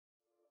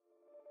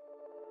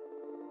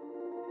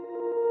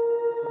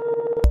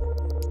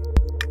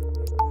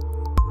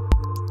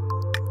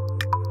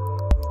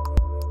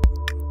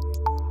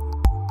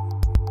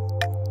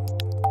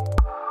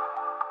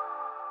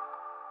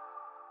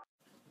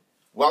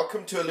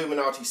Welcome to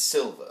Illuminati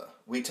Silver.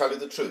 We tell you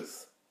the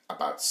truth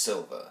about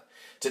silver.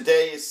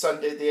 Today is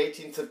Sunday the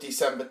 18th of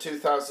December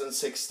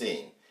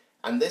 2016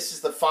 and this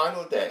is the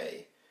final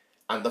day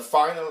and the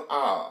final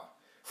hour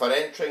for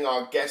entering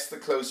our Guess the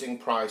Closing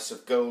Price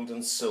of Gold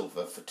and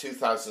Silver for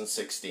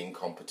 2016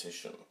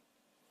 competition.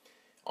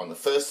 On the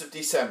 1st of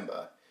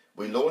December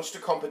we launched a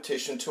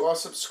competition to our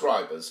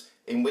subscribers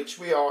in which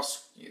we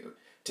asked you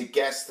to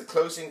guess the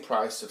closing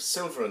price of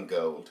silver and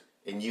gold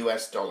in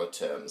US dollar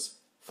terms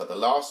for the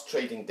last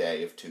trading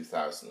day of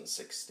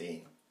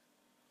 2016.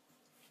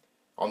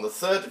 On the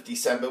 3rd of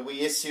December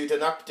we issued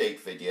an update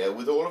video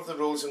with all of the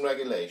rules and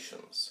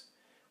regulations.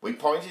 We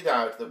pointed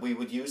out that we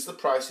would use the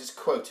prices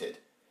quoted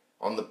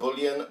on the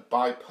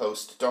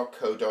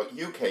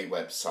bullionbuypost.co.uk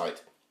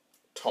website,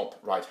 top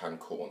right hand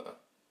corner.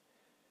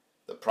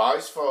 The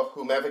prize for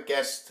whomever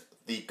guessed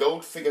the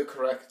gold figure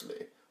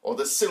correctly or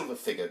the silver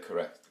figure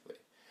correctly,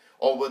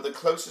 or were the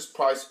closest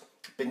price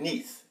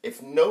beneath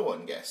if no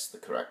one guessed the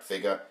correct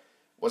figure,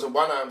 was a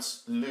 1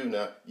 ounce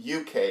Lunar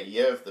UK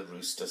Year of the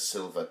Rooster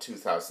Silver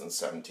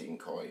 2017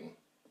 coin.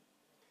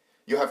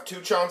 You have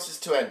 2 chances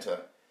to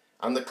enter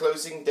and the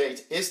closing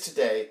date is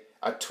today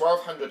at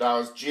 1200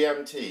 hours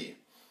GMT,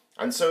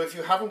 and so if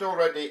you haven't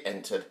already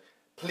entered,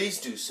 please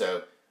do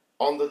so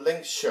on the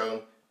links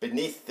shown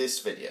beneath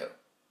this video.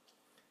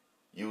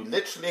 You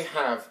literally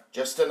have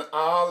just an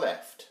hour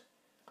left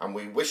and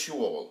we wish you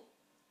all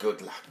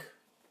good luck.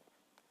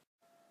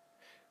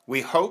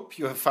 We hope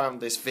you have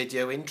found this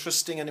video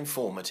interesting and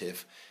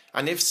informative,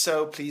 and if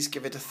so, please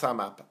give it a thumb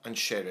up and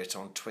share it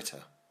on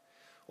Twitter.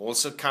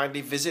 Also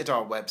kindly visit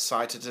our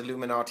website at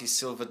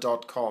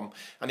illuminatisilver.com,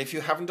 and if you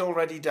haven't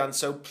already done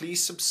so,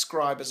 please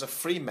subscribe as a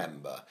free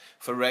member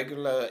for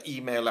regular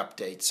email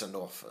updates and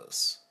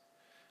offers.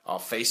 Our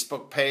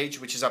Facebook page,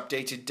 which is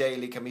updated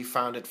daily, can be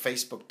found at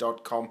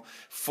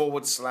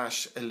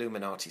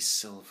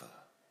facebook.com/illuminatisilver.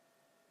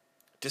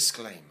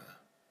 Disclaimer.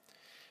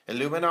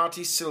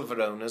 Illuminati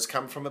silver owners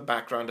come from a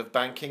background of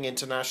banking,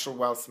 international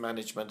wealth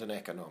management and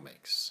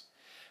economics.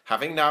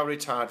 Having now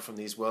retired from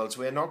these worlds,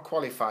 we are not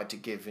qualified to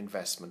give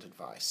investment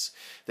advice.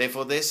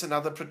 Therefore, this and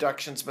other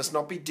productions must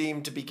not be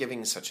deemed to be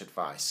giving such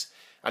advice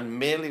and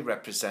merely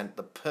represent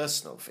the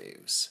personal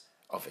views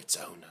of its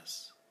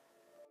owners.